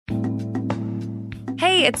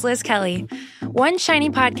Hey, it's Liz Kelly. One Shiny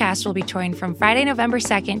podcast will be touring from Friday, November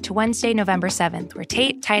 2nd to Wednesday, November 7th, where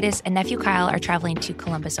Tate, Titus, and nephew Kyle are traveling to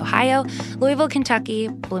Columbus, Ohio, Louisville, Kentucky,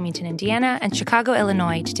 Bloomington, Indiana, and Chicago,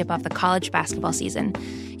 Illinois to tip off the college basketball season.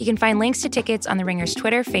 You can find links to tickets on The Ringer's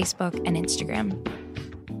Twitter, Facebook, and Instagram.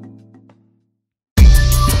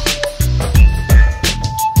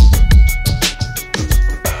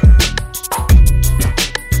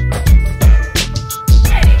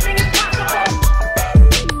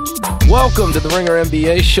 Welcome to the Ringer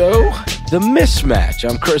NBA show, The Mismatch.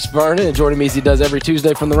 I'm Chris Vernon, and joining me as he does every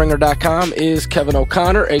Tuesday from TheRinger.com is Kevin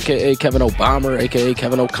O'Connor, a.k.a. Kevin O'Bomber, a.k.a.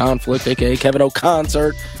 Kevin O'Conflict, a.k.a. Kevin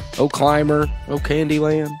O'Concert, O'Climber,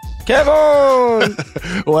 O'Candyland. Kevin!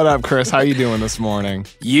 What up, Chris? How you doing this morning?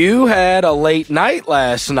 You had a late night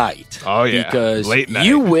last night. Oh, yeah. Because late night.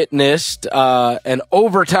 You witnessed an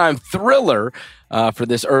overtime thriller for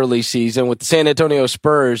this early season with the San Antonio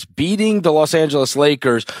Spurs beating the Los Angeles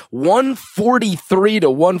Lakers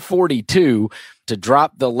 143-142 to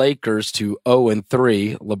drop the Lakers to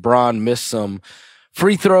 0-3. LeBron missed some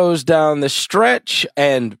free throws down the stretch,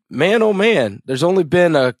 and man, oh man, there's only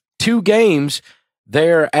been 2 games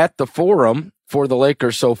there at the Forum for the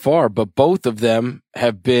Lakers so far, but both of them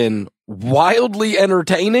have been wildly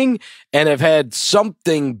entertaining and have had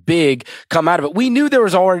something big come out of it. We knew there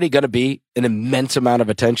was already going to be an immense amount of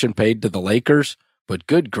attention paid to the Lakers, but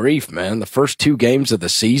good grief, man. The first 2 games of the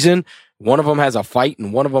season, one of them has a fight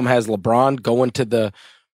and one of them has LeBron going to the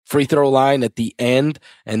free throw line at the end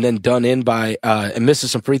and then done in by and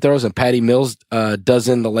misses some free throws, and Patty Mills does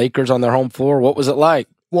in the Lakers on their home floor. What was it like?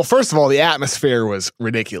 Well, first of all, the atmosphere was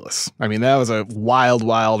ridiculous. I mean, that was a wild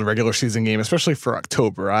regular season game, especially for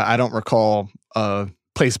October. I don't recall a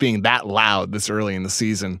place being that loud this early in the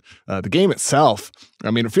season. The game itself,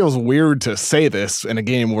 I mean, it feels weird to say this in a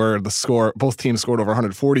game where both teams scored over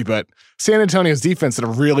 140, but San Antonio's defense did a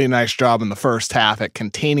really nice job in the first half at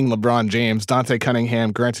containing LeBron James. Dante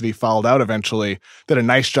Cunningham, granted he fouled out eventually, did a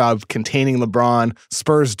nice job containing LeBron.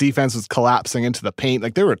 Spurs defense was collapsing into the paint.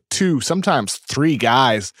 Like, there were 2, sometimes 3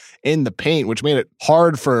 guys in the paint, which made it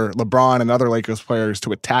hard for LeBron and other Lakers players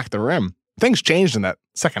to attack the rim. Things changed in that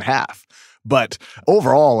second half. But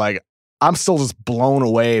overall, like, I'm still just blown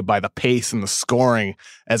away by the pace and the scoring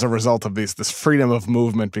as a result of this freedom of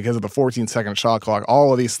movement because of the 14-second shot clock,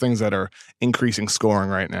 all of these things that are increasing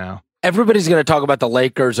scoring right now. Everybody's going to talk about the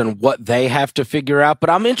Lakers and what they have to figure out,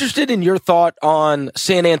 but I'm interested in your thought on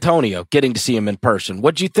San Antonio, getting to see them in person.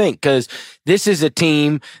 What do you think? Because this is a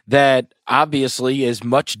team that obviously is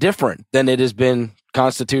much different than it has been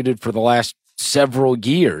constituted for the last several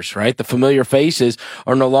years, right? The familiar faces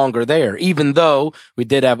are no longer there, even though we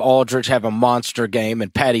did have Aldridge have a monster game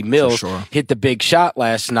and Patty Mills hit the big shot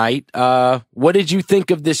last night. What did you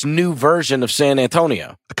think of this new version of San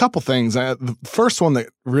Antonio? A couple things. The first one that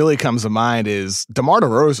really comes to mind is DeMar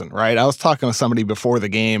DeRozan, right? I was talking to somebody before the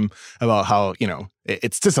game about how,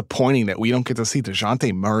 it's disappointing that we don't get to see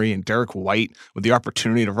DeJounte Murray and Derek White with the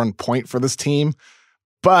opportunity to run point for this team.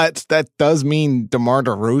 But that does mean DeMar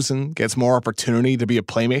DeRozan gets more opportunity to be a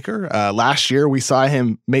playmaker. Last year, we saw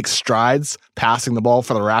him make strides passing the ball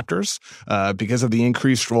for the Raptors because of the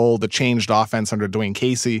increased role, the changed offense under Dwayne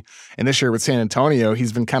Casey. And this year with San Antonio,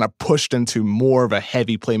 he's been kind of pushed into more of a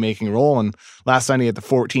heavy playmaking role. And last night, he had the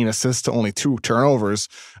 14 assists to only 2 turnovers.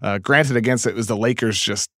 Granted, against it was the Lakers'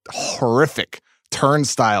 just horrific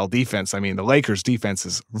turnstile defense. I mean, the Lakers defense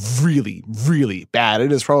is really, really bad.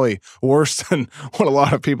 It is probably worse than what a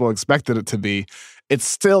lot of people expected it to be. It's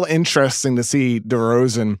still interesting to see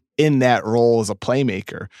DeRozan in that role as a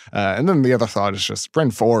playmaker. And then the other thought is just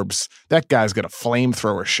Bryn Forbes. That guy's got a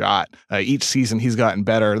flamethrower shot. Each season he's gotten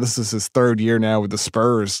better. This is his 3rd year now with the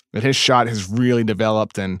Spurs, but his shot has really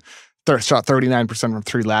developed and shot 39% from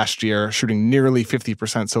 3 last year, shooting nearly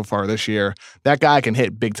 50% so far this year. That guy can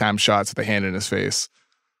hit big-time shots with a hand in his face.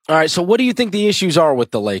 All right, so what do you think the issues are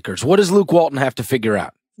with the Lakers? What does Luke Walton have to figure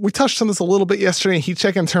out? We touched on this a little bit yesterday. Heat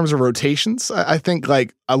check in terms of rotations. I think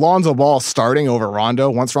like Alonzo Ball starting over Rondo.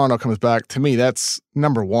 Once Rondo comes back, to me, that's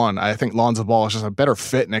number one. I think Lonzo Ball is just a better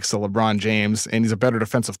fit next to LeBron James, and he's a better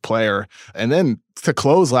defensive player. And then to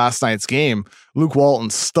close last night's game, Luke Walton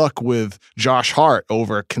stuck with Josh Hart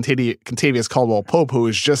over Kentavious Caldwell-Pope, who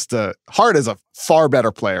is just Hart is a far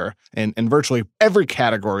better player in virtually every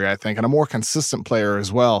category, I think, and a more consistent player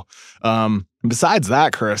as well. Besides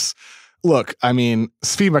that, Chris, look, I mean,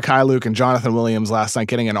 Steve Mikhailuk and Jonathan Williams last night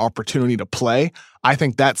getting an opportunity to play, I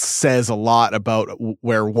think that says a lot about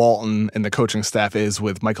where Walton and the coaching staff is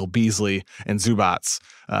with Michael Beasley and Zubats.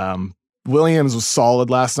 Williams was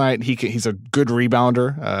solid last night. He's a good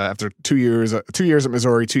rebounder after 2 years at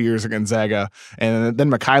Missouri, 2 years at Gonzaga. And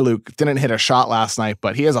then Mikhailuk didn't hit a shot last night,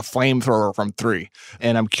 but he has a flamethrower from three.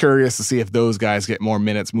 And I'm curious to see if those guys get more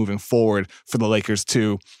minutes moving forward for the Lakers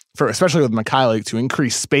too, especially with Mikhailuk, to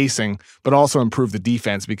increase spacing, but also improve the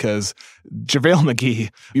defense, because JaVale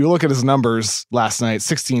McGee, you look at his numbers last night,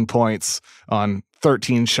 16 points on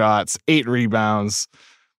 13 shots, 8 rebounds,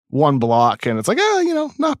 1 block, and it's like,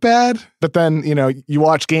 not bad. But then, you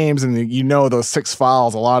watch games and those 6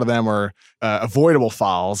 fouls, a lot of them were avoidable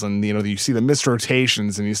fouls, and, you see the missed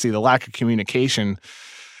rotations and you see the lack of communication.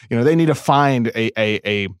 They need to find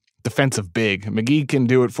a defensive big. McGee can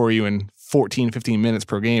do it for you in 14, 15 minutes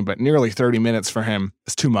per game, but nearly 30 minutes for him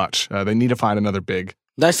is too much. They need to find another big.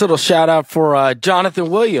 Nice little shout out for Jonathan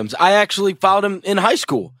Williams. I actually followed him in high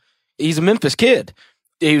school. He's a Memphis kid.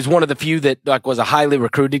 He was one of the few that was a highly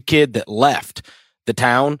recruited kid that left the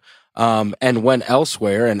town and went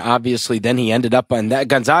elsewhere. And obviously then he ended up on that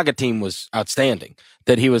Gonzaga team was outstanding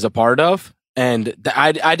that he was a part of. And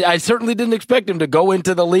I certainly didn't expect him to go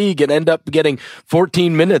into the league and end up getting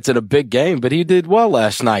 14 minutes in a big game, but he did well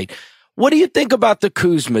last night. What do you think about the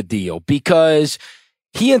Kuzma deal? Because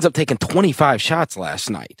he ends up taking 25 shots last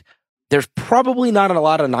night. There's probably not a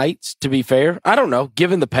lot of nights, to be fair. I don't know.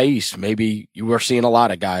 Given the pace, maybe you were seeing a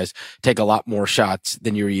lot of guys take a lot more shots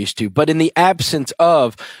than you're used to. But in the absence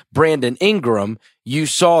of Brandon Ingram, you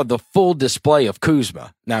saw the full display of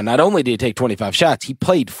Kuzma. Now, not only did he take 25 shots, he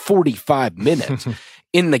played 45 minutes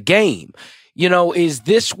in the game. Is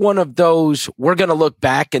this one of those we're going to look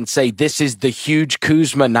back and say this is the huge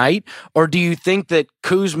Kuzma night? Or do you think that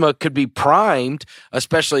Kuzma could be primed,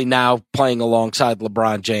 especially now playing alongside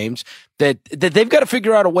LeBron James, that they've got to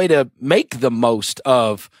figure out a way to make the most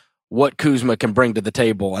of what Kuzma can bring to the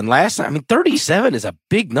table? And last night, 37 is a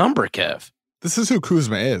big number, Kev. This is who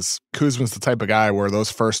Kuzma is. Kuzma's the type of guy where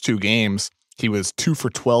those first 2 games, he was 2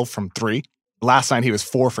 for 12 from 3. Last night, he was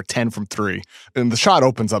 4 for 10 from 3. And the shot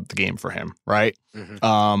opens up the game for him, right?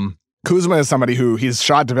 Mm-hmm. Kuzma is somebody who his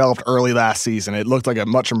shot developed early last season. It looked like a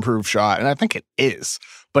much improved shot, and I think it is.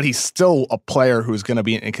 But he's still a player who's going to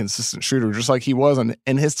be an inconsistent shooter, just like he was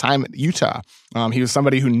in his time at Utah. He was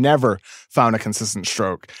somebody who never found a consistent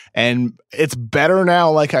stroke. And it's better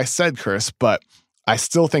now, like I said, Chris, but I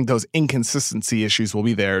still think those inconsistency issues will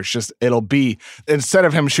be there. It's just, it'll be, instead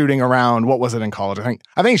of him shooting around, what was it in college? I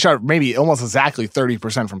think he shot maybe almost exactly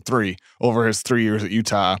 30% from 3 over his 3 years at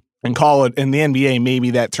Utah. In college, in the NBA,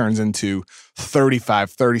 maybe that turns into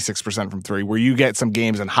 35, 36% from 3, where you get some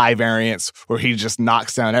games in high variance where he just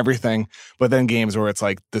knocks down everything, but then games where it's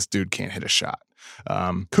like, this dude can't hit a shot.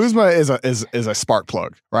 Kuzma is a spark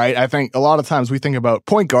plug, right? I think a lot of times we think about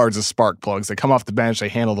point guards as spark plugs. They come off the bench, they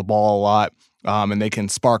handle the ball a lot. And they can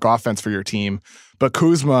spark offense for your team. But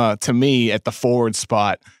Kuzma, to me, at the forward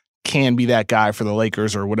spot, can be that guy for the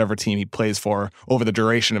Lakers or whatever team he plays for over the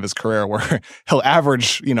duration of his career, where he'll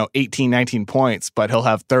average, 18, 19 points, but he'll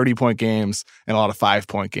have 30-point games and a lot of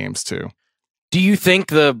 5-point games too. Do you think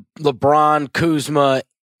the LeBron, Kuzma,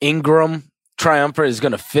 Ingram triumvirate is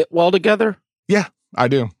going to fit well together? Yeah, I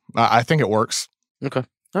do. I think it works. Okay.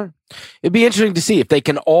 All right. It'd be interesting to see if they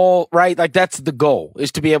can all, right? Like that's the goal,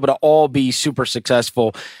 is to be able to all be super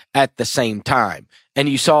successful at the same time. And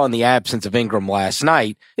you saw in the absence of Ingram last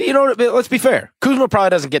night, let's be fair. Kuzma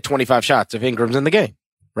probably doesn't get 25 shots if Ingram's in the game,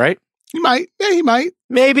 right? He might. Yeah, he might.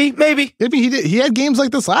 Maybe. Maybe he did. He had games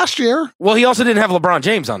like this last year. Well, he also didn't have LeBron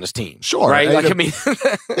James on his team. Sure. Right?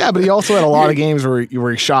 Yeah, but he also had a lot of games where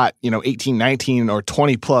he shot, 18, 19 or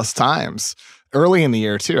 20 plus times. Early in the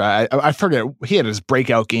year, too. I forget. He had his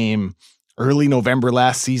breakout game early November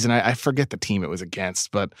last season. I forget the team it was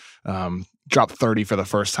against, but dropped 30 for the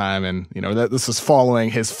first time. And, this was following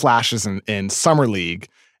his flashes in Summer League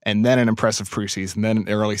and then an impressive preseason. Then in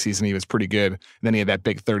the early season, he was pretty good. And then he had that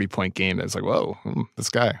big 30-point game that was like, whoa, this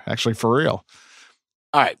guy actually for real.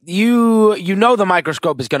 All right. The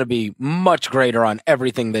microscope is going to be much greater on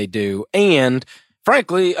everything they do. And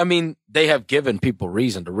frankly, they have given people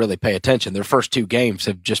reason to really pay attention. Their first 2 games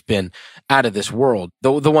have just been out of this world,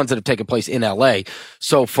 the ones that have taken place in LA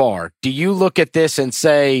so far. Do you look at this and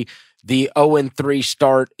say the 0-3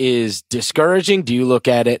 start is discouraging? Do you look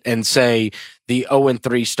at it and say the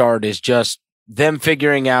 0-3 start is just them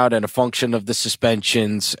figuring out and a function of the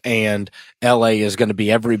suspensions, and LA is going to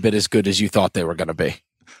be every bit as good as you thought they were going to be?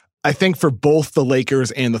 I think for both the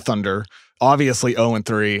Lakers and the Thunder, obviously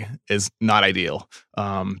 0-3 is not ideal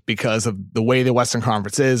because of the way the Western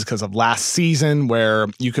Conference is, because of last season where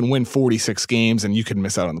you can win 46 games and you can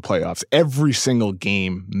miss out on the playoffs. Every single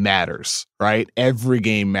game matters, right? Every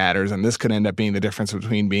game matters, and this could end up being the difference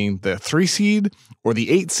between being the 3 seed or the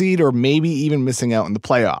 8 seed or maybe even missing out in the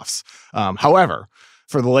playoffs. However,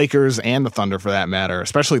 for the Lakers and the Thunder for that matter,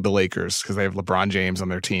 especially the Lakers because they have LeBron James on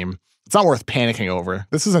their team, it's not worth panicking over.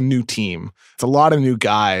 This is a new team. It's a lot of new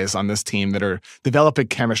guys on this team that are developing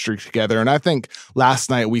chemistry together. And I think last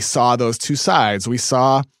night we saw those two sides. We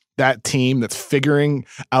saw that team that's figuring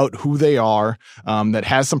out who they are, that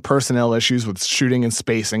has some personnel issues with shooting and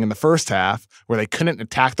spacing in the first half where they couldn't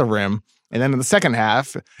attack the rim. And then in the second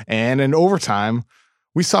half and in overtime,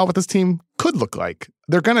 we saw what this team could look like.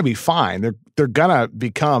 They're going to be fine. They're going to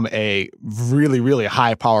become a really, really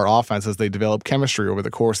high-power offense as they develop chemistry over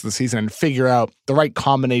the course of the season and figure out the right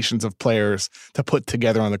combinations of players to put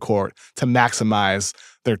together on the court to maximize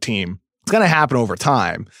their team. It's going to happen over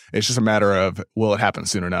time. It's just a matter of will it happen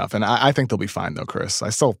soon enough. And I think they'll be fine, though, Chris. I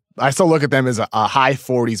still look at them as a high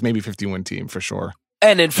 40s, maybe 50-win team for sure.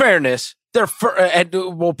 And in fairness, and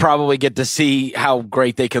we'll probably get to see how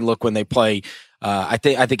great they can look when they play. I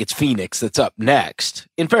think it's Phoenix that's up next.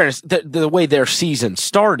 In fairness, the way their season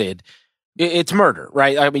started, it's murder,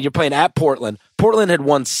 right? I mean, you're playing at Portland. Portland had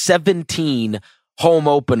won 17 home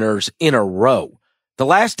openers in a row. The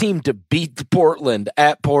last team to beat Portland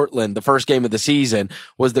at Portland, the first game of the season,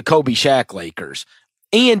 was the Kobe Shaq Lakers.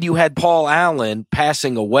 And you had Paul Allen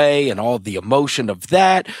passing away and all the emotion of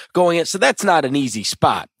that going in. So that's not an easy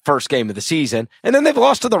spot, first game of the season. And then they've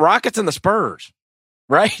lost to the Rockets and the Spurs.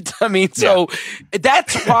 Right? I mean, so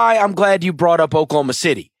that's why I'm glad you brought up Oklahoma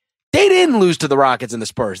City. They didn't lose to the Rockets and the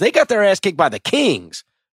Spurs. They got their ass kicked by the Kings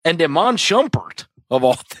and Iman Shumpert, of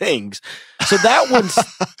all things. So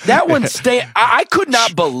that one stay. I could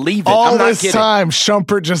not believe it. All I'm not this kidding. time,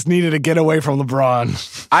 Shumpert just needed to get away from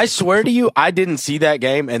LeBron. I swear to you, I didn't see that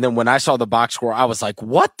game. And then when I saw the box score, I was like,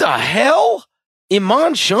 what the hell?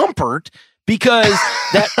 Iman Shumpert? Because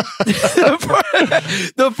the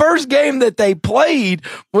first game that they played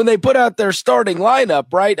when they put out their starting lineup,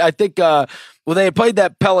 right? I think, they had played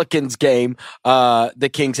that Pelicans game, the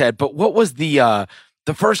Kings had, but what was the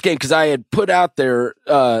first game? Cause I had put out their,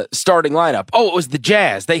 starting lineup. Oh, it was the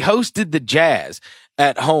Jazz. They hosted the Jazz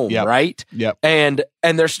at home, right? Yep. And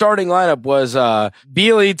their starting lineup was,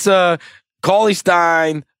 Bjelica, Cauley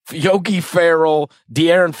Stein, Yogi Ferrell,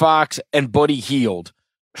 De'Aaron Fox, and Buddy Hield.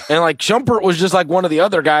 And like Shumpert was just like one of the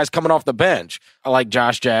other guys coming off the bench, like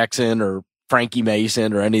Josh Jackson or Frankie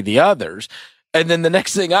Mason or any of the others. And then the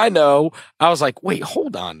next thing I know, I was like, wait,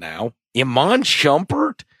 hold on now. Iman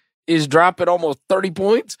Shumpert is dropping almost 30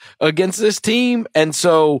 points against this team. And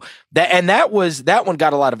so that one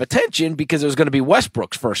got a lot of attention because it was going to be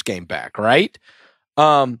Westbrook's first game back, right?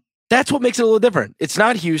 That's what makes it a little different. It's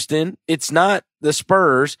not Houston. It's not the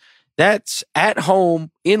Spurs. That's at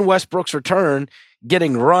home in Westbrook's return,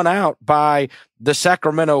 getting run out by the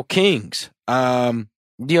Sacramento Kings. Do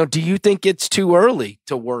you think it's too early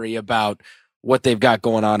to worry about what they've got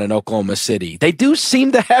going on in Oklahoma City? They do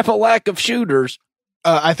seem to have a lack of shooters.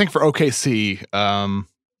 I think for OKC,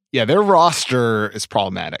 their roster is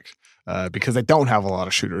problematic because they don't have a lot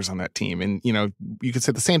of shooters on that team. And, you could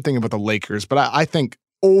say the same thing about the Lakers, but I think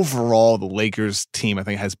overall the Lakers team, I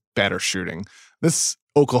think, has better shooting. This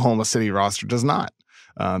Oklahoma City roster does not.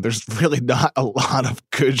 There's really not a lot of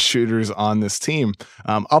good shooters on this team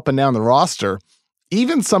up and down the roster.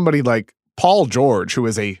 Even somebody like Paul George, who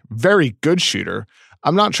is a very good shooter,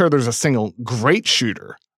 I'm not sure there's a single great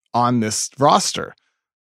shooter on this roster.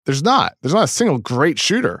 There's not a single great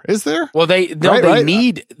shooter, is there? Well, they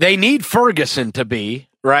need Ferguson to be,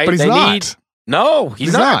 right? But he's not. No,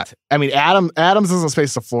 he's not. I mean, Adams doesn't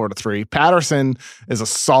space the floor to three. Patterson is a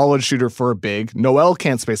solid shooter for a big. Noel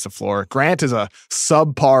can't space the floor. Grant is a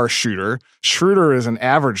subpar shooter. Schroeder is an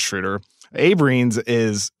average shooter. Abrines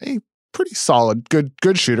is a pretty solid,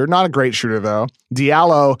 good shooter. Not a great shooter, though.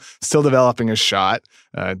 Diallo still developing his shot.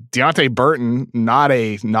 Deonte Burton, not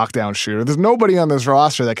a knockdown shooter. There's nobody on this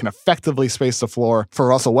roster that can effectively space the floor for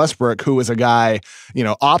Russell Westbrook, who is a guy,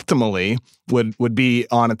 optimally would be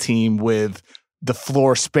on a team with the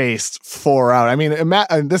floor spaced 4 out. I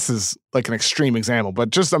mean, this is like an extreme example, but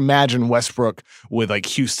just imagine Westbrook with like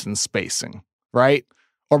Houston spacing, right?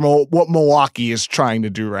 Or what Milwaukee is trying to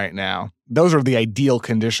do right now. Those are the ideal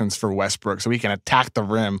conditions for Westbrook, so he can attack the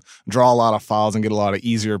rim, draw a lot of fouls, and get a lot of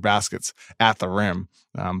easier baskets at the rim.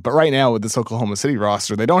 But right now with this Oklahoma City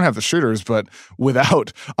roster, they don't have the shooters, but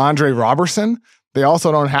without Andre Robertson, they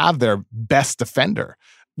also don't have their best defender.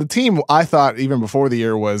 the team I thought even before the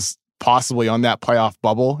year was possibly on that playoff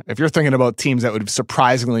bubble. If you're thinking about teams that would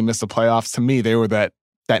surprisingly miss the playoffs, to me, they were that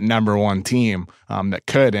number one team that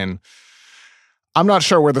could. And I'm not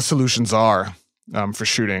sure where the solutions are for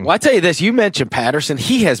shooting. Well, I tell you this, you mentioned Patterson.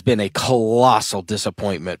 He has been a colossal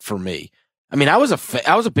disappointment for me. I mean, I was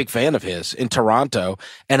a big fan of his in Toronto,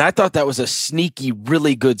 and I thought that was a sneaky,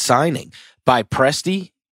 really good signing by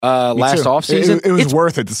Presti last offseason. It was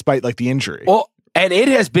worth it despite like the injury. Well, and it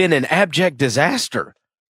has been an abject disaster.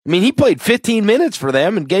 I mean, he played 15 minutes for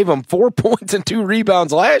them and gave them 4 points and 2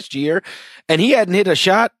 rebounds last year, and he hadn't hit a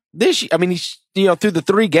shot this year. I mean, he's through the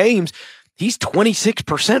 3 games, he's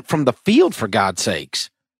 26% from the field, for God's sakes.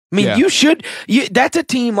 I mean, that's a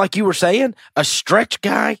team, like you were saying, a stretch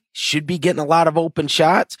guy should be getting a lot of open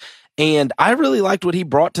shots, and I really liked what he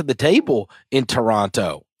brought to the table in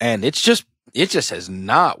Toronto, and it just has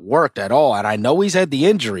not worked at all, and I know he's had the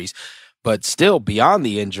injuries, but still, beyond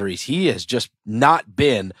the injuries, he has just not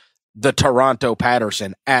been the Toronto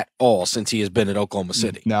Patterson at all since he has been at Oklahoma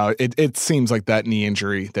City. No, it seems like that knee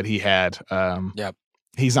injury that he had,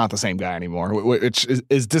 he's not the same guy anymore, which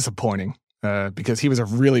is disappointing because he was a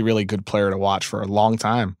really, really good player to watch for a long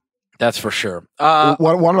time. That's for sure.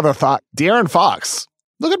 One other thought, De'Aaron Fox,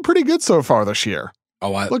 looking pretty good so far this year.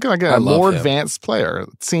 Looking like a more advanced player.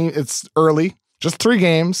 It's early, just 3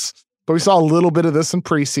 games, but we saw a little bit of this in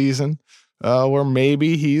preseason. Where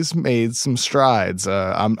maybe he's made some strides.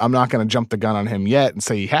 I'm not going to jump the gun on him yet and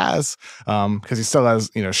say he has, because he still has,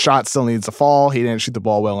 shot still needs to fall. He didn't shoot the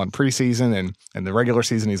ball well in preseason, and in the regular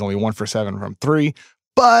season, he's only 1 for 7 from 3.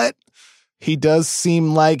 But he does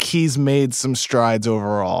seem like he's made some strides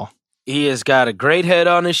overall. He has got a great head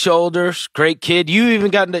on his shoulders. Great kid.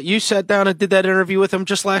 You sat down and did that interview with him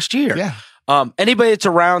just last year. Yeah. Anybody that's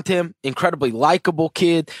around him, incredibly likable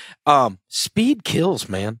kid. Speed kills,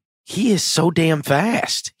 man. He is so damn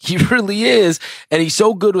fast. He really is. And he's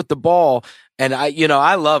so good with the ball. And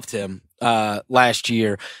I loved him last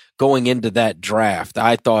year going into that draft.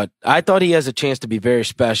 I thought he has a chance to be very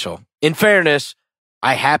special. In fairness,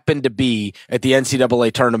 I happened to be at the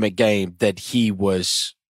NCAA tournament game that he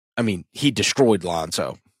destroyed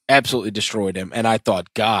Lonzo. Absolutely destroyed him. And I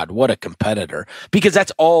thought, God, what a competitor. Because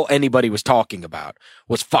that's all anybody was talking about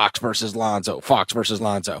was Fox versus Lonzo.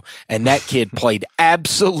 And that kid played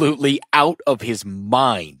absolutely out of his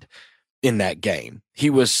mind in that game. He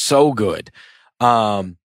was so good.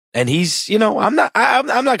 And he's, I'm not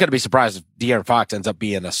going to be surprised if De'Aaron Fox ends up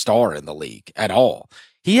being a star in the league at all.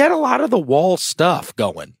 He had a lot of the wall stuff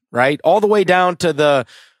going, right? All the way down to the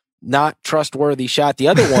not trustworthy shot. The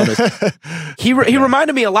other one is he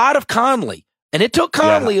reminded me a lot of Conley, and it took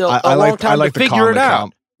Conley a long time to figure it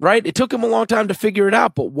out. Right? It took him a long time to figure it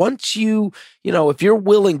out. But once if you're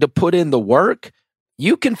willing to put in the work,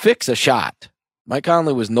 you can fix a shot. Mike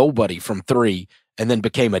Conley was nobody from 3 and then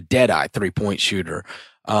became a dead-eye 3-point shooter.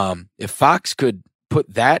 If Fox could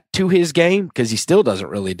put that to his game, because he still doesn't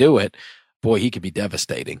really do it, boy, he could be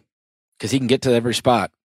devastating because he can get to every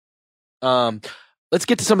spot. Let's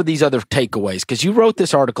get to some of these other takeaways, because you wrote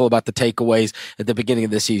this article about the takeaways at the beginning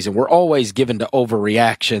of the season. We're always given to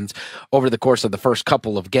overreactions over the course of the first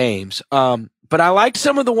couple of games. But I liked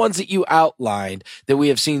some of the ones that you outlined that we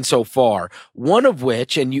have seen so far. One of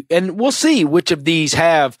which, and we'll see which of these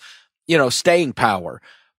have, staying power.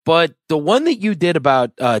 But the one that you did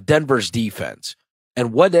about Denver's defense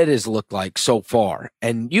and what it has looked like so far,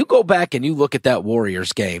 and you go back and you look at that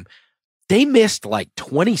Warriors game. They missed like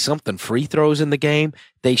 20-something free throws in the game.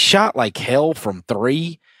 They shot like hell from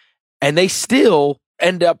 3, and they still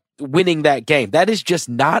end up winning that game. That is just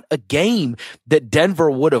not a game that Denver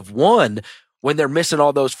would have won when they're missing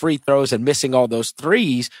all those free throws and missing all those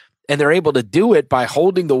threes, and they're able to do it by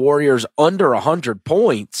holding the Warriors under 100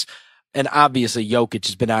 points. And obviously Jokic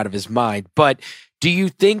has been out of his mind. But do you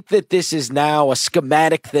think that this is now a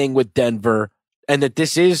schematic thing with Denver and that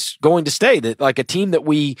this is going to stay? That like a team that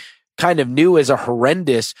we kind of knew as a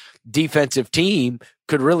horrendous defensive team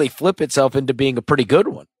could really flip itself into being a pretty good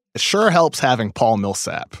one. It sure helps having Paul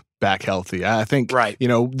Millsap back healthy. I think, right.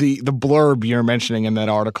 The blurb you're mentioning in that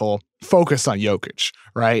article focused on Jokic,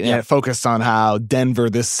 right? Yeah. And it focused on how Denver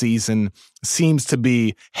this season seems to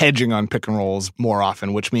be hedging on pick and rolls more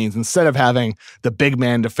often, which means instead of having the big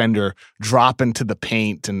man defender drop into the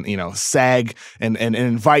paint and, sag and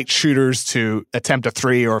invite shooters to attempt a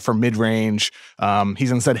 3 or for mid-range,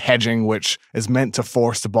 he's instead hedging, which is meant to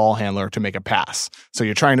force the ball handler to make a pass. So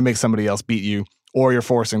you're trying to make somebody else beat you, or you're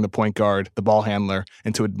forcing the point guard, the ball handler,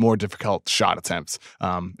 into a more difficult shot attempts.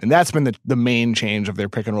 And that's been the main change of their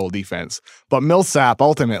pick and roll defense. But Millsap,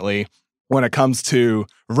 ultimately, when it comes to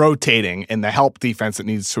rotating and the help defense that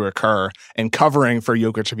needs to occur and covering for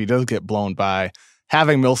Jokic if he does get blown by.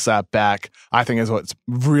 Having Millsap back, I think, is what's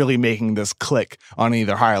really making this click on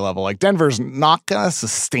either higher level. Like, Denver's not going to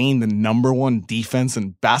sustain the number one defense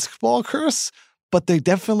in basketball, Chris, but they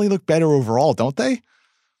definitely look better overall, don't they?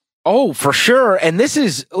 Oh, for sure. And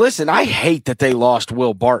listen, I hate that they lost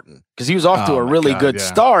Will Barton because he was off to a really good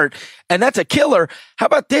start, and that's a killer. How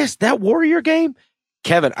about this? That Warrior game?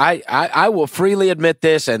 Kevin, I will freely admit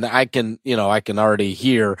this, and I can already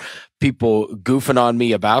hear people goofing on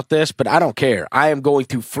me about this, but I don't care. I am going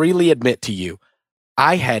to freely admit to you,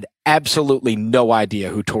 I had absolutely no idea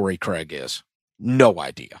who Torrey Craig is. No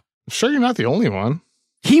idea. I'm sure you're not the only one.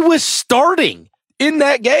 He was starting in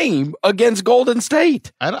that game against Golden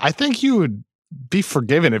State. I think you would be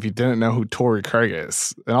forgiven if you didn't know who Torrey Craig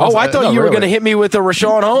is. I thought you were going to hit me with a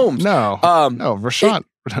Rashawn Holmes. No, Rashawn.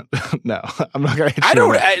 No, I'm not going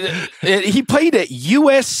to hit you. He played at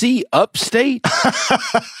USC Upstate.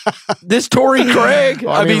 This Torrey Craig.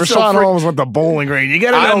 Well, I mean Rashawn Holmes went to Bowling Green. You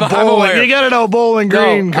got to know Bowling. You got to know Bowling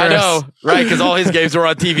Green, Chris. I know, right? Because all his games were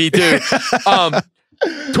on TV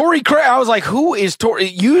too. Torrey Craig. I was like, who is Torrey?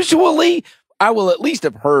 Usually, I will at least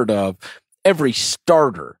have heard of every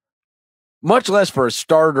starter, much less for a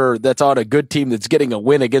starter that's on a good team that's getting a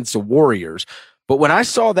win against the Warriors. But when I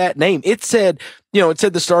saw that name, it said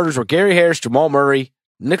the starters were Gary Harris, Jamal Murray,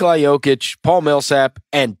 Nikola Jokic, Paul Millsap,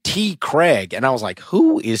 and T. Craig. And I was like,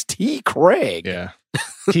 who is T. Craig? Yeah.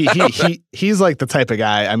 He's like the type of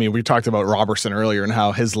guy. I mean, we talked about Robertson earlier and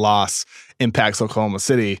how his loss impacts Oklahoma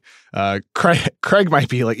City. Craig might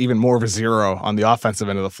be like even more of a zero on the offensive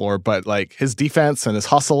end of the floor, but like his defense and his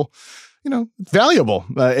hustle, valuable.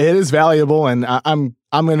 It is valuable, and I'm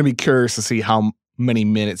going to be curious to see how many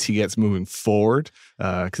minutes he gets moving forward,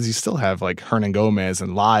 because you still have like Hernan Gomez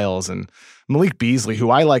and Lyles and Malik Beasley,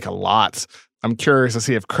 who I like a lot. I'm curious to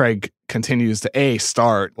see if Craig continues to A,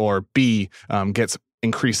 start, or B, gets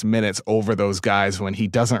increased minutes over those guys when he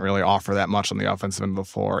doesn't really offer that much on the offensive end of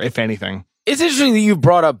the floor, if anything. It's interesting that you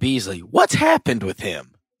brought up Beasley. What's happened with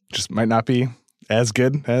him? Just might not be as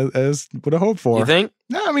good as would have hoped for. You think?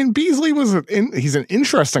 No, I mean, Beasley he's an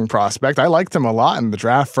interesting prospect. I liked him a lot in the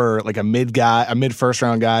draft for like a mid first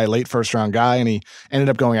round guy, late first round guy, and he ended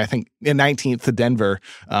up going, I think, in 19th to Denver.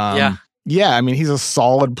 Yeah, I mean, he's a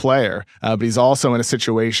solid player, but he's also in a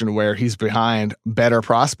situation where he's behind better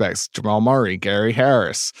prospects, Jamal Murray, Gary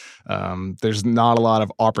Harris. There's not a lot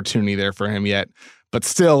of opportunity there for him yet, but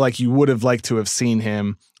still, like, you would have liked to have seen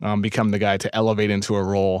him become the guy to elevate into a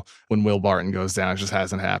role when Will Barton goes down. It just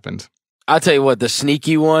hasn't happened. I'll tell you what, the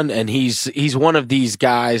sneaky one, and he's one of these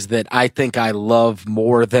guys that I think I love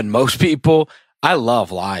more than most people. I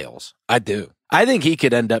love Lyles. I do. I think he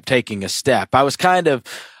could end up taking a step. I was kind of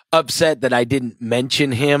upset that I didn't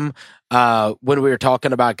mention him when we were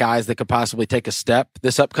talking about guys that could possibly take a step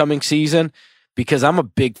this upcoming season, because I'm a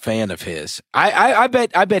big fan of his. I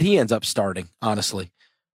bet he ends up starting, honestly,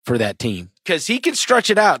 for that team, because he can stretch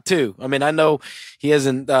it out too. I mean, I know he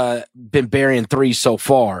hasn't been burying threes so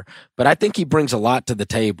far, but I think he brings a lot to the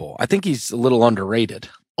table. I think he's a little underrated.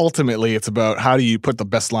 Ultimately, it's about how do you put the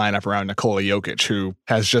best lineup around Nikola Jokic, who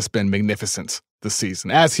has just been magnificent this season,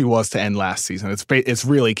 as he was to end last season. It's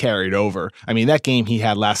really carried over. I mean, that game he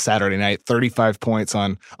had last Saturday night, 35 points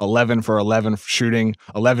on 11 for 11 shooting,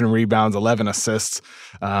 11 rebounds, 11 assists.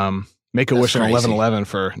 Make a wish on 11-11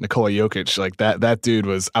 for Nikola Jokic. Like that dude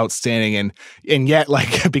was outstanding. And yet,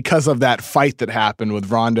 like, because of that fight that happened with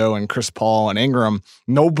Rondo and Chris Paul and Ingram,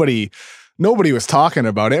 nobody was talking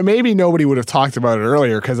about it. Maybe nobody would have talked about it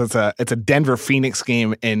earlier because it's a Denver Phoenix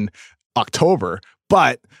game in October.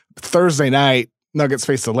 But Thursday night, Nuggets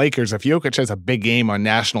face the Lakers. If Jokic has a big game on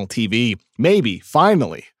national TV, maybe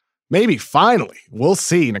finally, we'll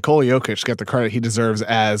see Nikola Jokic get the credit he deserves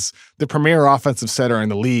as the premier offensive setter in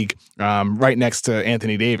the league, right next to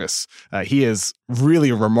Anthony Davis. He is really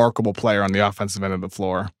a remarkable player on the offensive end of the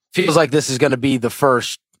floor. Feels like this is going to be the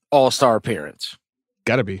first All-Star appearance.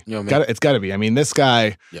 Gotta be. You know what I mean? It's gotta be. I mean, this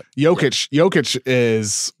guy, Jokic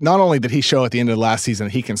is, not only did he show at the end of the last season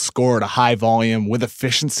he can score at a high volume with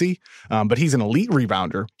efficiency, but he's an elite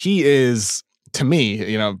rebounder. He is, to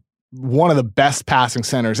me, one of the best passing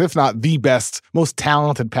centers, if not the best, most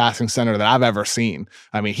talented passing center that I've ever seen.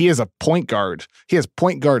 I mean, he is a point guard. He has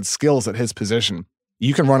point guard skills at his position.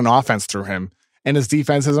 You can run an offense through him, and his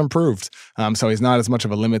defense has improved. So he's not as much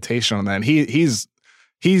of a limitation on that. And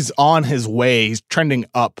he's on his way. He's trending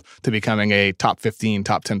up to becoming a top 15,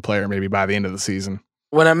 top 10 player maybe by the end of the season.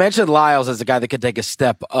 When I mentioned Lyles as a guy that could take a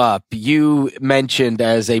step up, you mentioned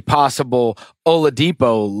as a possible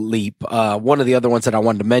Oladipo leap, one of the other ones that I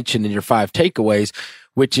wanted to mention in your 5 takeaways,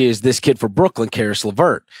 which is this kid for Brooklyn, Karis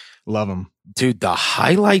LeVert. Love him. Dude, the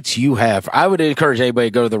highlights you have, I would encourage anybody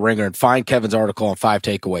to go to the Ringer and find Kevin's article on 5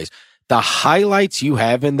 takeaways. The highlights you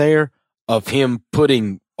have in there of him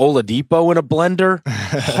putting Oladipo in a blender,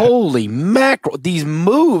 holy mackerel, these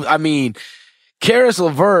moves. I mean, Karis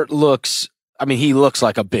LeVert he looks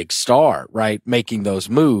like a big star, right? Making those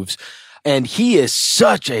moves. And he is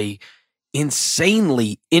such a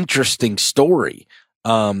insanely interesting story,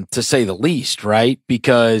 to say the least, right?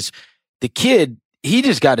 Because the kid, he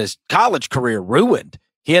just got his college career ruined.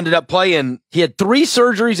 He ended up he had 3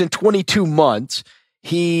 surgeries in 22 months.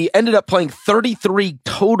 He ended up playing 33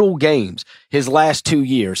 total games his last 2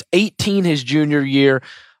 years, 18 his junior year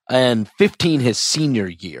and 15 his senior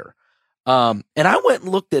year. And I went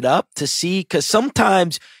and looked it up to see, because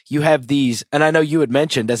sometimes you have these, and I know you had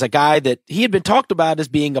mentioned as a guy that he had been talked about as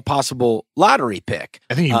being a possible lottery pick.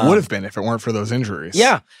 I think he would have been if it weren't for those injuries.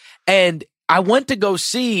 Yeah. And I went to go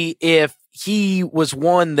see if he was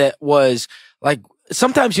one that was like,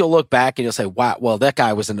 sometimes you'll look back and you'll say, wow, well, that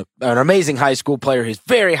guy was an amazing high school player. He's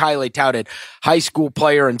very highly touted high school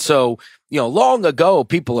player. And so, long ago,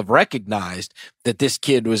 people have recognized that this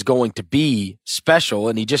kid was going to be special,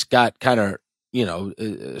 and he just got kind of,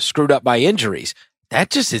 screwed up by injuries. That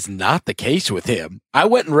just is not the case with him. I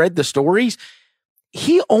went and read the stories.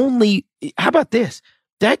 How about this?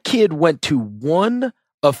 That kid went to one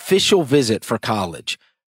official visit for college,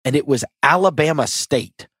 and it was Alabama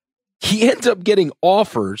State. He ends up getting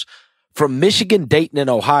offers from Michigan, Dayton, and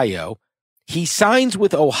Ohio. He signs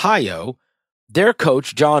with Ohio. Their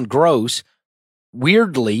coach, John Gross,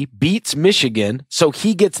 weirdly beats Michigan, so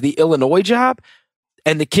he gets the Illinois job,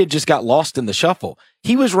 and the kid just got lost in the shuffle.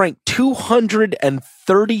 He was ranked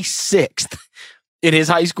 236th in his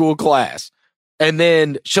high school class, and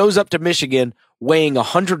then shows up to Michigan weighing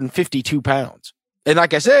 152 pounds. And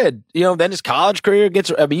like I said, then his college career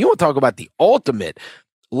you want to talk about the ultimate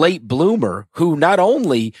late bloomer, who not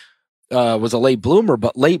only was a late bloomer,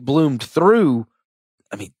 but late bloomed through,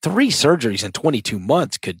 3 surgeries in 22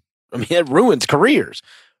 months it ruins careers,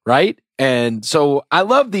 right? And so I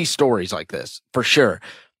love these stories like this for sure.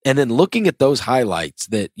 And then looking at those highlights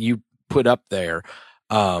that you put up there,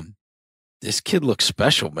 this kid looks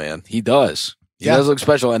special, man. He does. He does look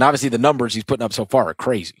special. And obviously the numbers he's putting up so far are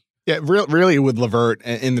crazy. Yeah, really with LeVert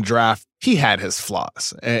in the draft, he had his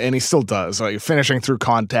flaws, and he still does. Like finishing through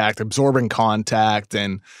contact, absorbing contact,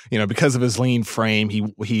 and because of his lean frame,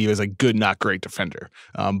 he is a good, not great defender.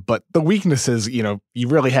 But the weaknesses, you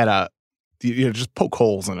really had just poke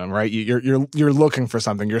holes in him, right? You're looking for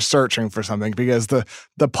something, you're searching for something, because the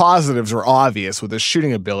positives were obvious with his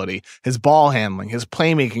shooting ability, his ball handling, his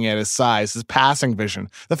playmaking at his size, his passing vision,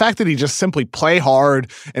 the fact that he just simply play hard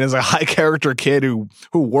and is a high character kid who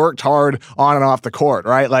worked hard on and off the court,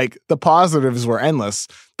 right? Like the positives were endless.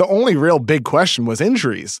 The only real big question was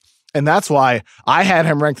injuries. And that's why I had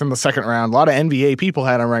him ranked in the second round. A lot of NBA people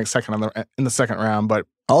had him ranked second in the second round, but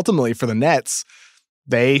ultimately for the Nets,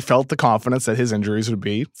 they felt the confidence that his injuries would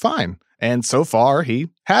be fine. And so far he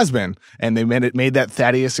has been. And they made that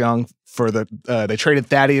Thaddeus Young they traded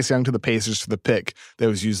Thaddeus Young to the Pacers for the pick that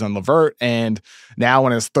was used on LeVert. And now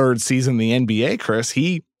in his 3rd season in the NBA, Chris,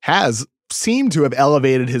 he has seemed to have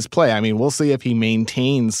elevated his play. We'll see if he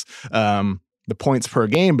maintains the points per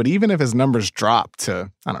game, but even if his numbers drop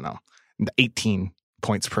to, 18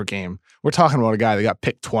 points per game, we're talking about a guy that got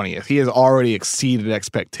picked 20th. He has already exceeded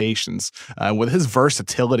expectations with his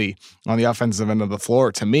versatility on the offensive end of the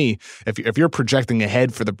floor. To me, if you're projecting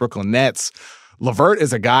ahead for the Brooklyn Nets, LeVert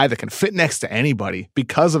is a guy that can fit next to anybody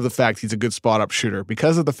because of the fact he's a good spot-up shooter,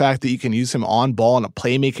 because of the fact that you can use him on ball in a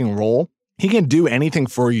playmaking role. He can do anything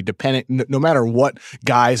for you, no matter what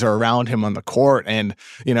guys are around him on the court. And,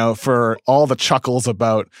 for all the chuckles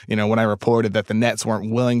about, when I reported that the Nets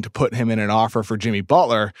weren't willing to put him in an offer for Jimmy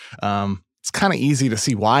Butler, it's kind of easy to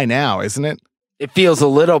see why now, isn't it? It feels a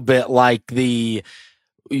little bit like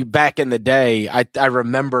back in the day, I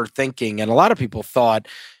remember thinking, and a lot of people thought,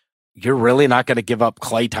 you're really not going to give up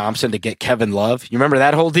Klay Thompson to get Kevin Love? You remember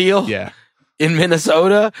that whole deal? Yeah. In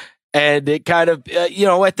Minnesota? And it kind of,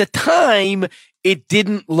 at the time, it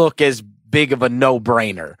didn't look as big of a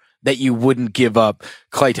no-brainer that you wouldn't give up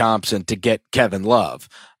Klay Thompson to get Kevin Love.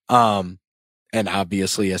 And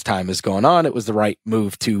obviously, as time has gone on, it was the right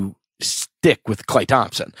move to stick with Klay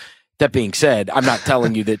Thompson. That being said, I'm not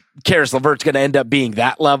telling you that Karis LeVert's going to end up being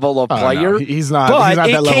that level of player. No, he's not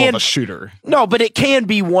that level of a shooter. No, but it can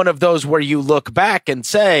be one of those where you look back and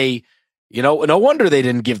say, No wonder they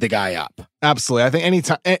didn't give the guy up. Absolutely. I think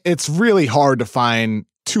anytime it's really hard to find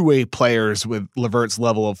two-way players with LeVert's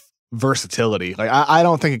level of versatility. Like, I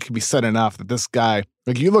don't think it can be said enough that this guy,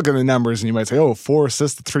 like, you look at the numbers and you might say, 4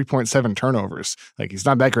 assists to 3.7 turnovers. Like, he's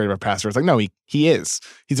not that great of a passer. It's like, no, he is.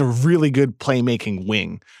 He's a really good playmaking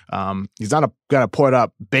wing. He's not going to put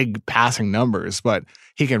up big passing numbers, but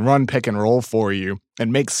he can run, pick, and roll for you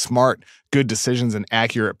and make smart, good decisions and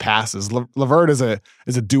accurate passes. LeVert is a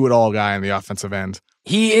do-it-all guy on the offensive end.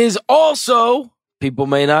 He is also, people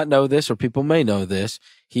may not know this or people may know this,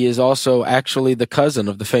 he is also actually the cousin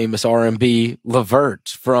of the famous R&B LeVert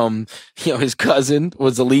from, his cousin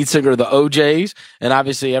was the lead singer of the OJs. And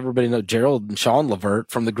obviously everybody knows Gerald and Sean LeVert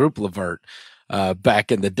from the group LeVert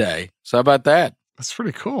back in the day. So how about that? That's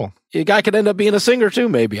pretty cool. A guy could end up being a singer too,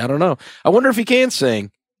 maybe. I don't know. I wonder if he can sing.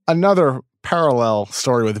 Another parallel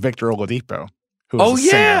story with Victor Oladipo. Who is a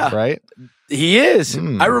singer, right? He is.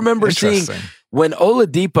 I remember seeing when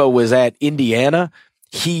Oladipo was at Indiana,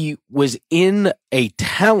 he was in a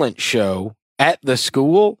talent show at the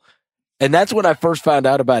school. And that's when I first found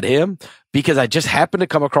out about him, because I just happened to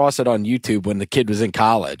come across it on YouTube when the kid was in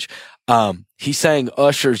college. He sang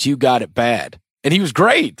Usher's You Got It Bad, and he was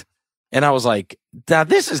great. And I was like, now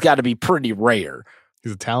this has got to be pretty rare.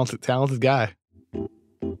 He's a talented guy.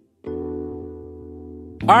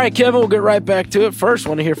 All right, Kevin, we'll get right back to it. First, I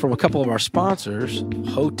want to hear from a couple of our sponsors.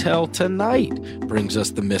 Hotel Tonight brings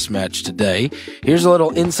us the mismatch today. Here's a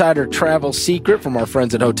little insider travel secret from our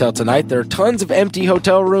friends at Hotel Tonight. There are tons of empty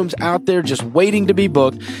hotel rooms out there just waiting to be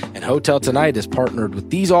booked, and Hotel Tonight has partnered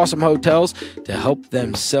with these awesome hotels to help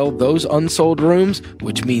them sell those unsold rooms,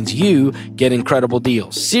 which means you get incredible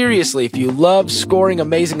deals. Seriously, if you love scoring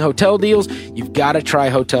amazing hotel deals, you've got to try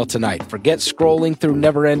Hotel Tonight. Forget scrolling through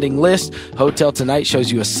never-ending lists. Hotel Tonight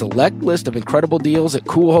shows you a select list of incredible deals at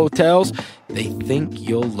cool hotels they think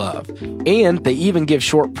you'll love. And they even give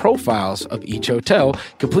short profiles of each hotel,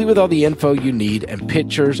 complete with all the info you need and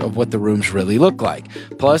pictures of what the rooms really look like.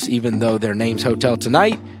 Plus, even though their name's Hotel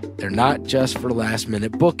Tonight, they're not just for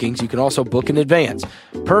last-minute bookings. You can also book in advance.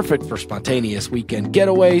 Perfect for spontaneous weekend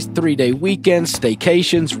getaways, 3-day weekends,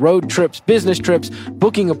 staycations, road trips, business trips,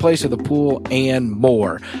 booking a place with a pool, and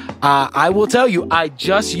more. I will tell you, I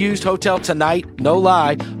just used Hotel Tonight, no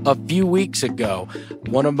lie, a few weeks ago.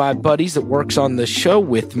 One of my buddies that works on the show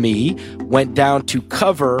with me went down to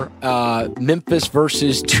cover Memphis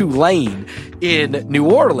versus Tulane in New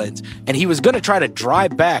Orleans, and he was going to try to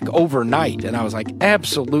drive back overnight, and I was like,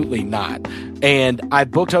 absolutely not. And I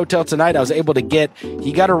booked Hotel Tonight. I was able to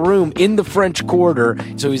he got a room in the French Quarter,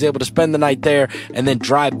 so he was able to spend the night there and then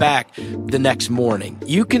drive back the next morning.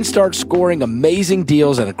 You can start scoring amazing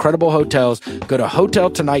deals at incredible hotels. Go to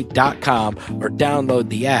hoteltonight.com or download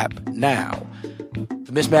the app now.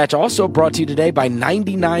 The Mismatch also brought to you today by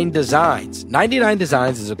 99 Designs. 99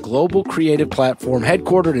 Designs is a global creative platform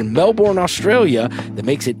headquartered in Melbourne, Australia, that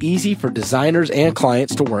makes it easy for designers and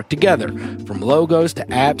clients to work together. From logos to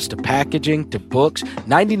apps to packaging to books,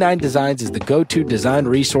 99 Designs is the go-to design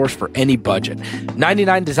resource for any budget.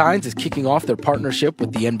 99 Designs is kicking off their partnership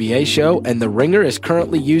with the NBA show, and The Ringer is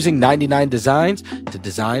currently using 99 Designs to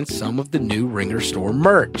design some of the new Ringer store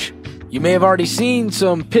merch. You may have already seen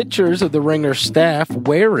some pictures of the Ringer staff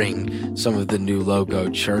wearing some of the new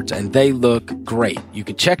logoed shirts, and they look great. You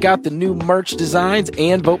can check out the new merch designs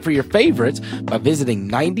and vote for your favorites by visiting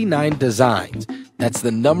 99 Designs. That's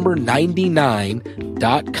the number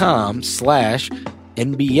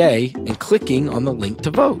 99.com/NBA and clicking on the link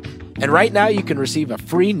to vote. And right now you can receive a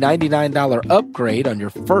free $99 upgrade on your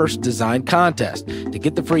first design contest. To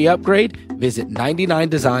get the free upgrade, visit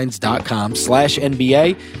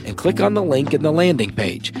 99designs.com/NBA and click on the link in the landing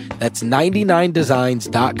page. That's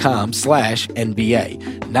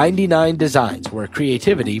 99designs.com/NBA. 99 Designs, where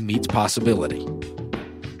creativity meets possibility.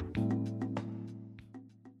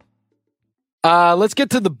 Let's get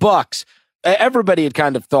to the Bucks. Everybody had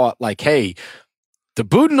kind of thought like, hey, the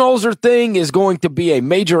Budenholzer thing is going to be a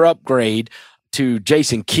major upgrade to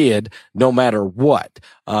Jason Kidd no matter what.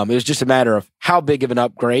 It was just a matter of how big of an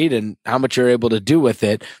upgrade and how much you're able to do with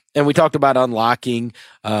it. And we talked about unlocking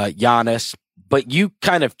Giannis, but you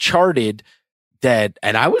kind of charted that,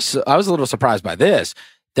 and I was a little surprised by this,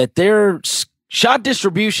 that their shot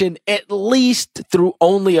distribution, at least through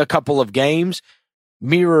only a couple of games,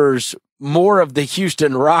 mirrors more of the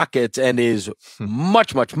Houston Rockets and is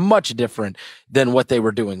much, much, much different than what they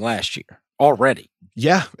were doing last year already.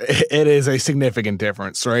 Yeah, it is a significant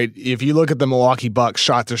difference, right? If you look at the Milwaukee Bucks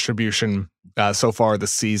shot distribution so far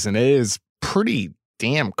this season, it is pretty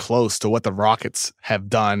damn close to what the Rockets have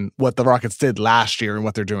done, what the Rockets did last year and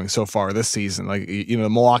what they're doing so far this season. Like,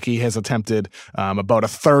 Milwaukee has attempted about a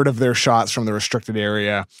third of their shots from the restricted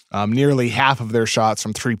area, nearly half of their shots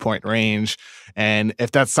from 3-point range. And if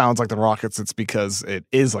that sounds like the Rockets, it's because it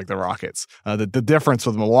is like the Rockets. The difference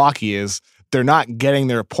with Milwaukee is they're not getting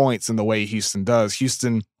their points in the way Houston does.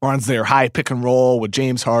 Houston runs their high pick and roll with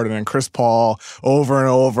James Harden and Chris Paul over and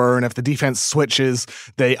over. And if the defense switches,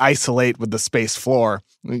 they isolate with the space floor.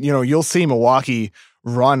 You'll see Milwaukee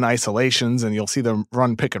run isolations and you'll see them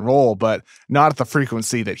run pick and roll, but not at the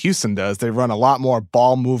frequency that Houston does. They run a lot more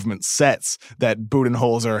ball movement sets that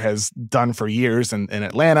Budenholzer has done for years in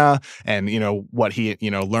Atlanta, and what he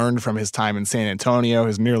learned from his time in San Antonio,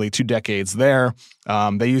 his nearly 2 decades there.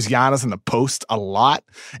 They use Giannis in the post a lot,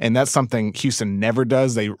 and that's something Houston never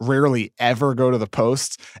does. They rarely ever go to the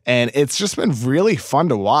post, and it's just been really fun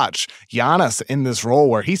to watch Giannis in this role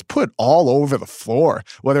where he's put all over the floor,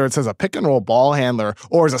 whether it's as a pick and roll ball handler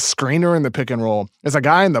or as a screener in the pick and roll, as a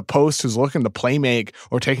guy in the post who's looking to play make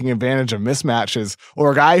or taking advantage of mismatches,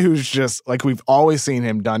 or a guy who's just, like we've always seen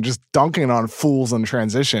him done, just dunking on fools in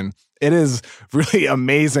transition. It is really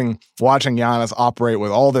amazing watching Giannis operate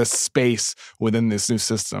with all this space within this new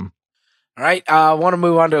system. All right, I want to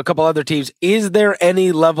move on to a couple other teams. Is there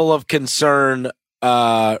any level of concern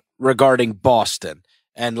regarding Boston?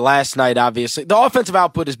 And last night, obviously, the offensive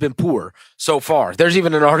output has been poor so far. There's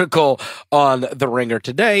even an article on The Ringer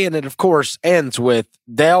today, and it, of course, ends with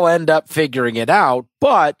they'll end up figuring it out.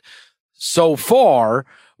 But so far,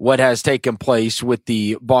 what has taken place with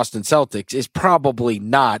the Boston Celtics is probably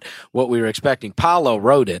not what we were expecting. Paolo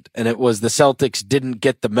wrote it, and it was the Celtics didn't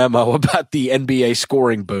get the memo about the NBA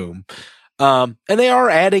scoring boom. And they are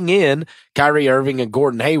adding in Kyrie Irving and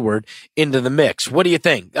Gordon Hayward into the mix. What do you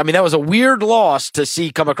think? I mean, that was a weird loss to see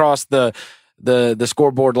come across the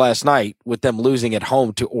scoreboard last night with them losing at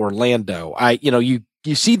home to Orlando.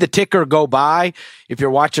 You see the ticker go by if you're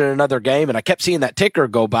watching another game, and I kept seeing that ticker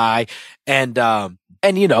go by, and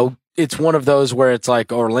it's one of those where it's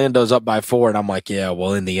like Orlando's up by 4, and I'm like, yeah,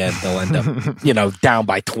 well, in the end, they'll end up, down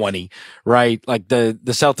by 20, right? Like the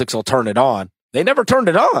Celtics will turn it on. They never turned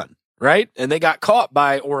it on, right? And they got caught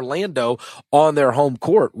by Orlando on their home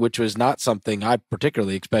court, which was not something I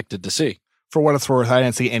particularly expected to see. For what it's worth, I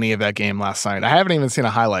didn't see any of that game last night. I haven't even seen a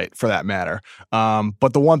highlight for that matter.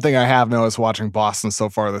 But the one thing I have noticed watching Boston so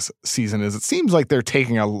far this season is it seems like they're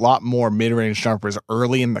taking a lot more mid-range jumpers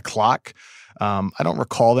early in the clock. I don't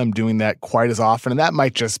recall them doing that quite as often, and that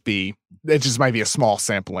might just be a small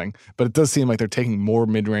sampling, but it does seem like they're taking more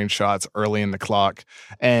mid-range shots early in the clock.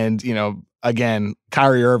 And, again,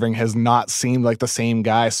 Kyrie Irving has not seemed like the same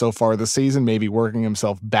guy so far this season, maybe working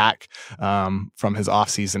himself back from his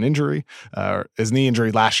offseason injury, his knee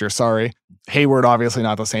injury last year, sorry. Hayward, obviously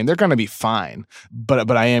not the same. They're going to be fine,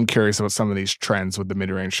 but I am curious about some of these trends with the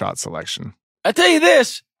mid-range shot selection. I tell you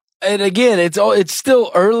this, and again, it's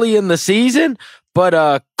still early in the season,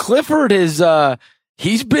 but Clifford is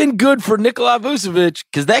he's been good for Nikola Vucevic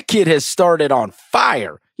because that kid has started on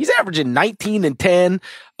fire. He's averaging 19 and 10.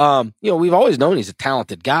 We've always known he's a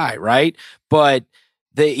talented guy, right? But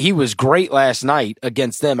he was great last night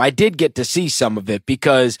against them. I did get to see some of it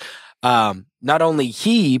because not only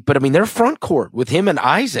he, but I mean, their front court with him and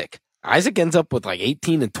Isaac. Isaac ends up with like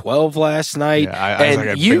 18 and 12 last night. Yeah, Isaac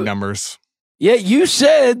had big numbers. Yeah, you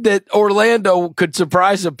said that Orlando could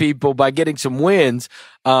surprise some people by getting some wins,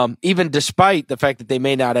 even despite the fact that they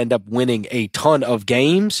may not end up winning a ton of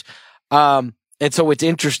games. And so it's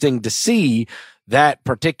interesting to see that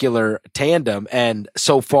particular tandem. And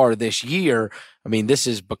so far this year, I mean, this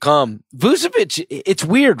has become Vucevic. It's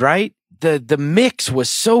weird, right? The mix was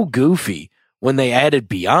so goofy when they added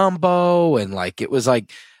Biyombo, and it was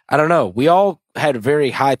like, I don't know. We all had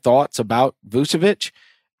very high thoughts about Vucevic,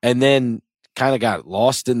 and then kind of got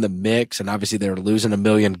lost in the mix. And obviously they were losing a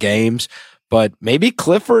million games, but maybe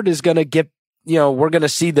Clifford is going to get, we're going to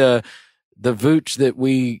see the Vooch that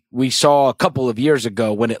we saw a couple of years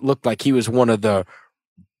ago when it looked like he was one of the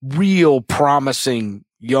real promising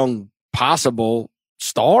young possible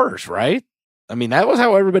stars, right? I mean, that was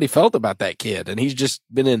how everybody felt about that kid. And he's just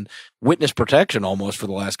been in witness protection almost for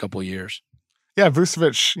the last couple of years. Yeah,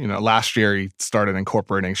 Vucevic, last year he started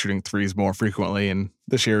incorporating shooting threes more frequently, and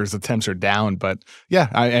this year his attempts are down. But yeah,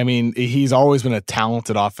 I mean, he's always been a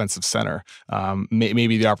talented offensive center.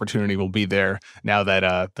 Maybe the opportunity will be there now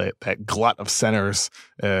that that glut of centers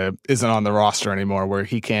isn't on the roster anymore, where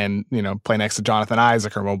he can, play next to Jonathan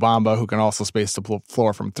Isaac or Mo Bamba, who can also space the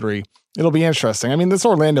floor from 3. It'll be interesting. I mean, this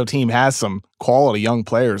Orlando team has some quality young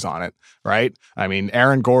players on it, right? I mean,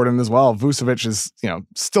 Aaron Gordon as well. Vucevic is,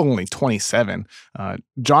 still only 27.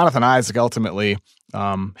 Jonathan Isaac, ultimately,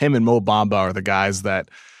 him and Mo Bamba are the guys that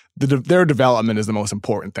their development is the most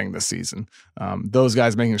important thing this season. Those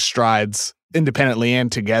guys making strides independently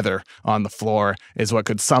and together on the floor is what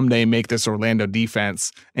could someday make this Orlando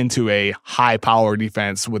defense into a high-power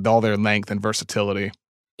defense with all their length and versatility.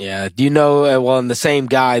 Yeah, do you know, and the same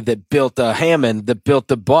guy that built Hammond, that built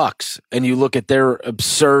the Bucks, and you look at their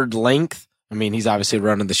absurd length, I mean, he's obviously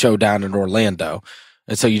running the show down in Orlando,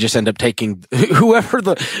 and so you just end up taking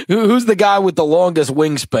who's the guy with the longest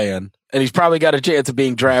wingspan, and he's probably got a chance of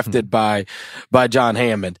being drafted by John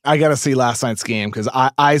Hammond. I got to see last night's game because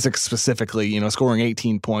Isaac specifically, scoring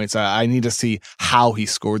 18 points. I need to see how he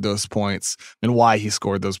scored those points and why he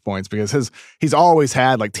scored those points, because he's always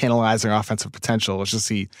had like tantalizing offensive potential. It's just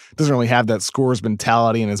he doesn't really have that scorer's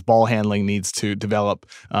mentality, and his ball handling needs to develop.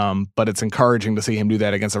 But it's encouraging to see him do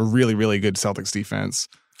that against a really, really good Celtics defense.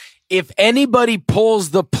 If anybody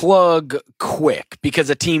pulls the plug quick because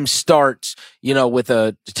a team starts, with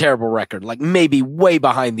a terrible record, like maybe way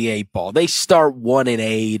behind the 8 ball, they start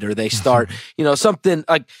 1-8, or they start, something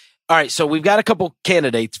like, all right, so we've got a couple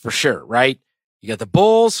candidates for sure, right? You got the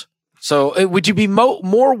Bulls. So would you be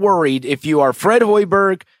more worried if you are Fred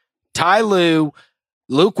Hoiberg, Ty Lue,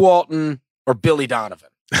 Luke Walton, or Billy Donovan?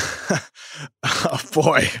 Oh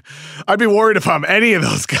boy, I'd be worried if I'm any of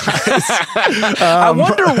those guys. I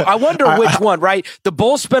wonder which one, right? The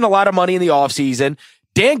Bulls spent a lot of money in the offseason.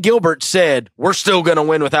 Dan Gilbert said, we're still going to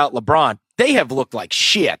win without LeBron. They have looked like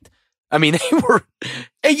shit. I mean,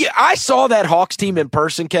 I saw that Hawks team in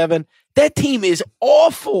person, Kevin. That team is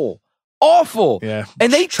awful. Yeah.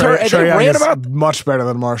 And they ran about much better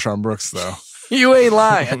than Marshawn Brooks, though. You ain't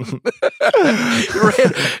lying.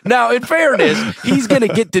 Now, in fairness, he's going to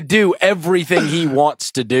get to do everything he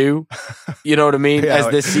wants to do. You know what I mean? Yeah, as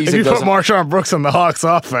this season if you goes put Marshawn Brooks on the Hawks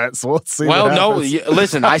offense, we'll see. Well, no,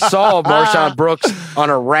 listen, I saw Marshawn Brooks on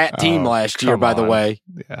a rat team last year, by the way.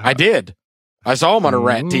 Yeah. I did. I saw him on a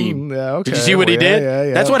rat team. Yeah, okay. Did you see what he did?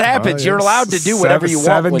 Yeah. That's what happens. You're allowed to do whatever you want.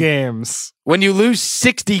 7 games. When you lose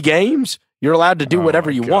 60 games, you're allowed to do whatever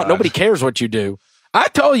you want. Nobody cares what you do. I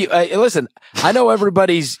told you, listen, I know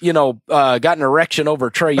everybody's, got an erection over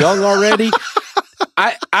Trae Young already.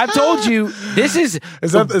 I've told you, this is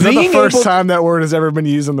that the first time that word has ever been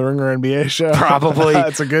used on the Ringer NBA show? Probably.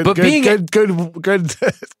 It's a good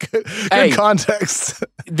context.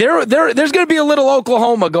 There's going to be a little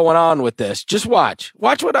Oklahoma going on with this. Just watch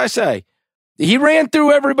what I say. He ran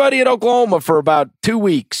through everybody at Oklahoma for about 2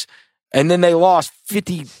 weeks, and then they lost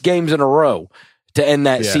 50 games in a row to end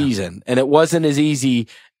that season. And it wasn't as easy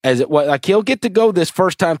as it was. Like, he'll get to go this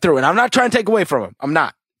first time through. And I'm not trying to take away from him. I'm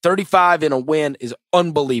not. 35 in a win is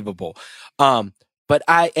unbelievable. But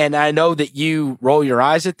I know that you roll your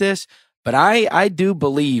eyes at this, but I do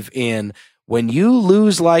believe in when you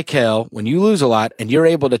lose like hell, when you lose a lot and you're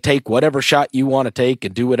able to take whatever shot you want to take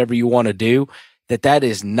and do whatever you want to do, that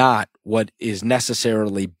is not what is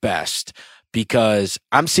necessarily best. Because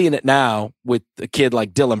I'm seeing it now with a kid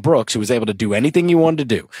like Dylan Brooks, who was able to do anything he wanted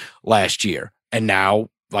to do last year. And now,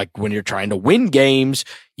 like, when you're trying to win games,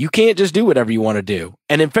 you can't just do whatever you want to do.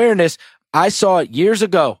 And in fairness, I saw it years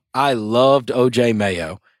ago. I loved OJ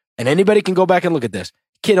Mayo. And anybody can go back and look at this.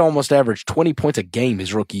 Kid almost averaged 20 points a game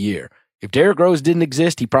his rookie year. If Derrick Rose didn't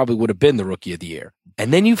exist, he probably would have been the rookie of the year.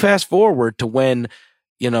 And then you fast forward to when,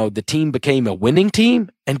 the team became a winning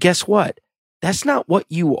team. And guess what? That's not what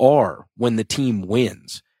you are when the team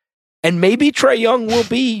wins. And maybe Trae Young will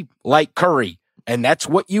be like Curry, and that's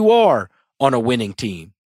what you are on a winning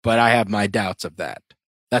team. But I have my doubts of that.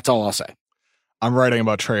 That's all I'll say. I'm writing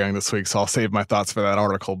about Trae Young this week, so I'll save my thoughts for that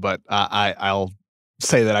article. But I'll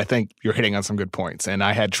say that I think you're hitting on some good points. And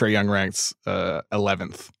I had Trae Young ranked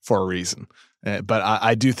 11th for a reason. But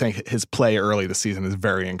I do think his play early this season is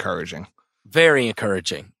very encouraging. Very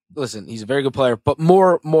encouraging. Listen, he's a very good player. But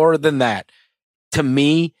more than that, to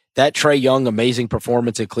me, that Trae Young amazing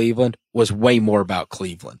performance in Cleveland was way more about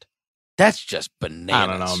Cleveland. That's just bananas. I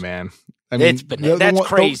don't know, man. I mean, it's bananas. That's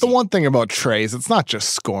crazy. The one thing about Trae is it's not just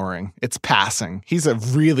scoring; it's passing. He's a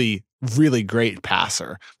really, really great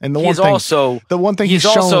passer. And he's also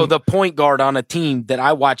the point guard on a team that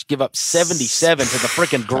I watched give up 77 to the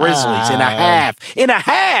freaking Grizzlies in a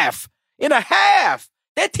half.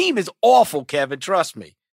 That team is awful, Kevin. Trust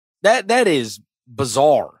me. That is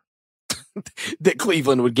bizarre. That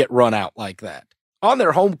Cleveland would get run out like that on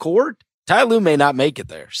their home court. Ty Lue may not make it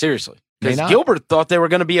there, seriously, because Gilbert thought they were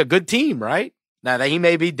going to be a good team, right? Now, he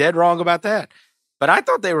may be dead wrong about that, but I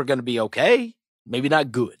thought they were going to be okay. Maybe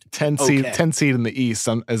not good. 10 seed in the East.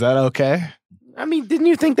 Is that okay? I mean, didn't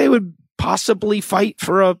you think they would possibly fight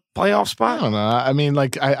for a playoff spot? I don't know. I mean,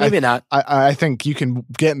 like, maybe not. I think you can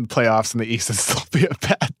get in playoffs in the East and still be a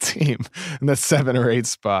bad team in that 7 or 8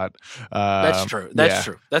 spot. That's true. That's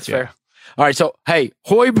true. That's fair. All right. So, hey,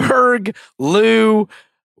 Hoiberg, Lou,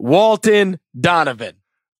 Walton, Donovan.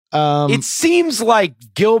 It seems like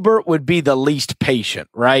Gilbert would be the least patient,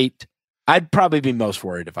 right? I'd probably be most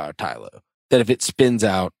worried if I were Ty Lue, that if it spins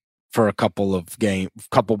out for a couple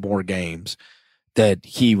more games, that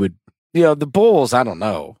he would, the Bulls, I don't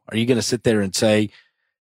know. Are you going to sit there and say,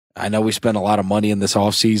 I know we spent a lot of money in this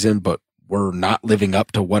offseason, but we're not living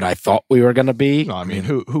up to what I thought we were going to be? No, I mean,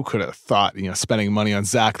 who could have thought, spending money on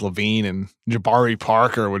Zach LaVine and Jabari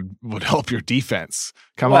Parker would help your defense?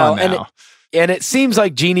 Come on now. And it seems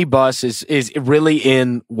like Jeannie Buss is really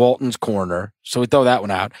in Walton's corner, so we throw that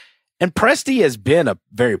one out. And Presti has been a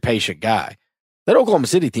very patient guy. That Oklahoma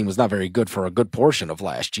City team was not very good for a good portion of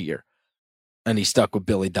last year, and he stuck with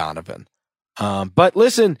Billy Donovan. But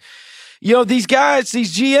listen, these guys,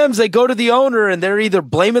 these GMs, they go to the owner, and they're either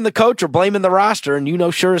blaming the coach or blaming the roster,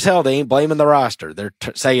 and sure as hell they ain't blaming the roster. They're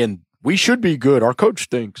saying, we should be good. Our coach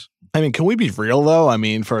stinks. I mean, can we be real, though? I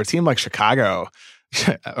mean, for a team like Chicago –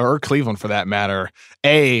 or Cleveland for that matter,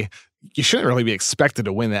 you shouldn't really be expected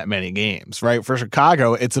to win that many games, right? For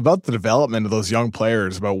Chicago, it's about the development of those young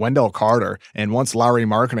players, about Wendell Carter, and once Lauri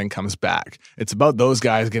Markkanen comes back, it's about those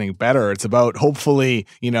guys getting better. It's about hopefully,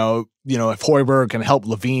 if Hoiberg can help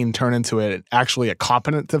LaVine turn into actually a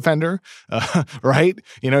competent defender, right?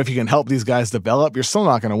 If you can help these guys develop, you're still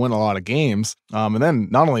not going to win a lot of games. And then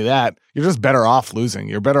not only that, you're just better off losing.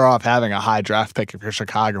 You're better off having a high draft pick if you're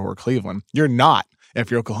Chicago or Cleveland. You're not if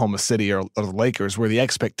you're Oklahoma City or the Lakers, where the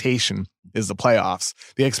expectation is the playoffs.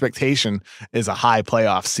 The expectation is a high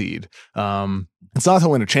playoff seed. It's not to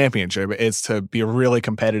win a championship. It's to be a really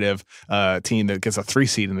competitive team that gets a 3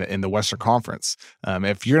 seed in the Western Conference.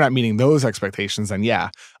 If you're not meeting those expectations, then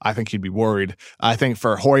I think you'd be worried. I think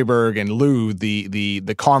for Hoiberg and Lou,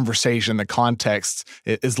 the conversation, the context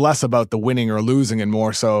is less about the winning or losing and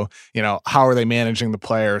more so, how are they managing the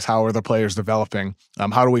players? How are the players developing?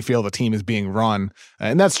 How do we feel the team is being run?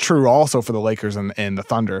 And that's true also for the Lakers and the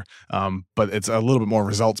Thunder. But it's a little bit more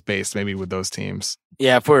results based maybe with those teams.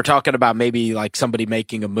 Yeah, if we were talking about maybe like somebody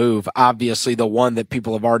making a move, obviously the one that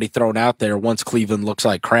people have already thrown out there once Cleveland looks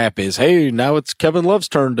like crap is, hey, now it's Kevin Love's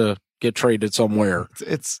turn to get traded somewhere.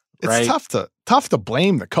 It's right? tough to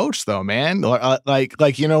blame the coach though, man.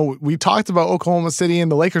 We talked about Oklahoma City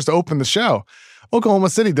and the Lakers to open the show. Oklahoma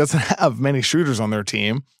City doesn't have many shooters on their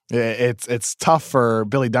team. It's tough for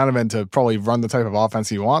Billy Donovan to probably run the type of offense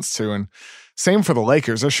he wants to, and same for the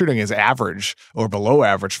Lakers. They're shooting as average or below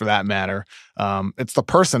average for that matter. It's the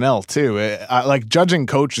personnel too. Judging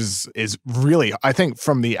coaches is really, I think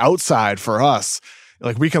from the outside for us,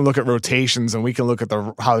 like we can look at rotations and we can look at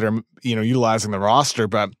how they're, utilizing the roster,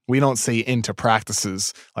 but we don't see into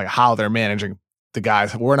practices, like how they're managing the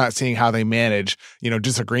guys. We're not seeing how they manage,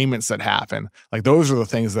 disagreements that happen. Like those are the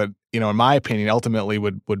things that, in my opinion, ultimately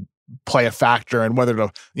would play a factor in whether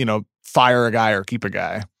to, fire a guy or keep a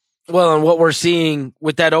guy. Well, and what we're seeing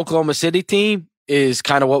with that Oklahoma City team is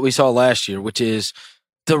kind of what we saw last year, which is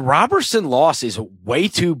the Robertson loss is way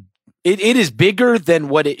too – it is bigger than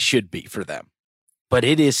what it should be for them, but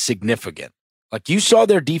it is significant. Like you saw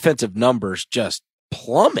their defensive numbers just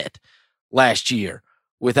plummet last year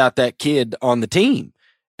without that kid on the team.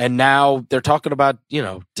 And now they're talking about,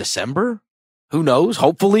 December. Who knows?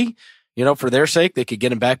 Hopefully, for their sake, they could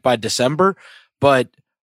get him back by December. But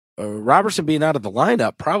Robertson being out of the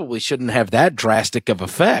lineup probably shouldn't have that drastic of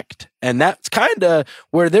effect. And that's kind of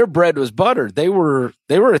where their bread was buttered. They were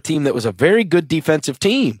a team that was a very good defensive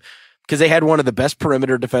team because they had one of the best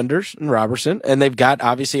perimeter defenders in Robertson. And they've got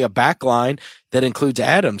obviously a back line that includes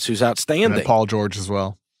Adams, who's outstanding. And Paul George as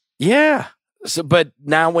well. Yeah. So, but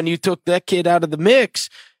now when you took that kid out of the mix,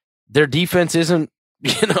 their defense isn't,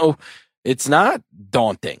 it's not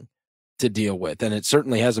daunting to deal with. And it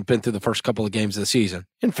certainly hasn't been through the first couple of games of the season.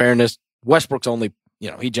 In fairness, Westbrook's only,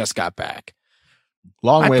 he just got back.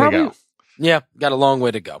 Long way to go. Yeah, got a long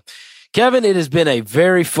way to go. Kevin, it has been a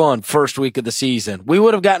very fun first week of the season. We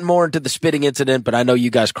would have gotten more into the spitting incident, but I know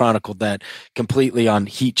you guys chronicled that completely on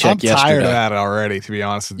Heat Check yesterday. I'm tired of that already, to be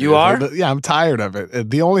honest with you. You are? Yeah, I'm tired of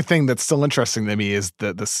it. The only thing that's still interesting to me is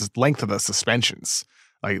the length of the suspensions.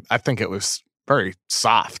 Like, I think it was very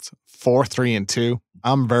soft. 4, 3, and 2.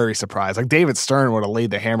 I'm very surprised. Like, David Stern would have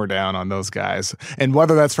laid the hammer down on those guys. And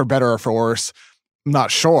whether that's for better or for worse, I'm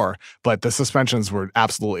not sure, but the suspensions were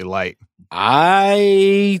absolutely light.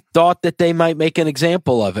 I thought that they might make an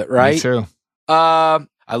example of it, right? Me too. I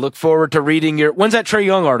I look forward to reading when's that Trae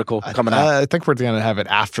Young article coming out? I think we're going to have it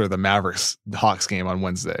after the Mavericks-Hawks game on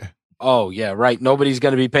Wednesday. Oh, yeah, right. Nobody's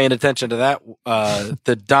going to be paying attention to that,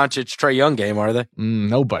 the Doncic-Trae Young game, are they?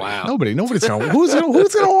 Nobody. Wow. Nobody's going to. Who's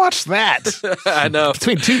going to watch that? I know.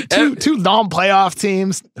 Between two non-playoff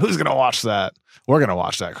teams, who's going to watch that? We're going to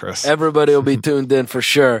watch that, Chris. Everybody will be tuned in for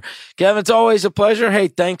sure. Kevin, it's always a pleasure. Hey,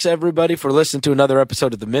 thanks, everybody, for listening to another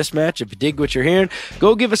episode of The Mismatch. If you dig what you're hearing,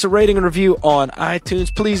 go give us a rating and review on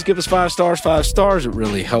iTunes. Please give us 5 stars. 5 stars. It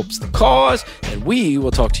really helps the cause. And we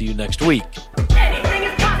will talk to you next week.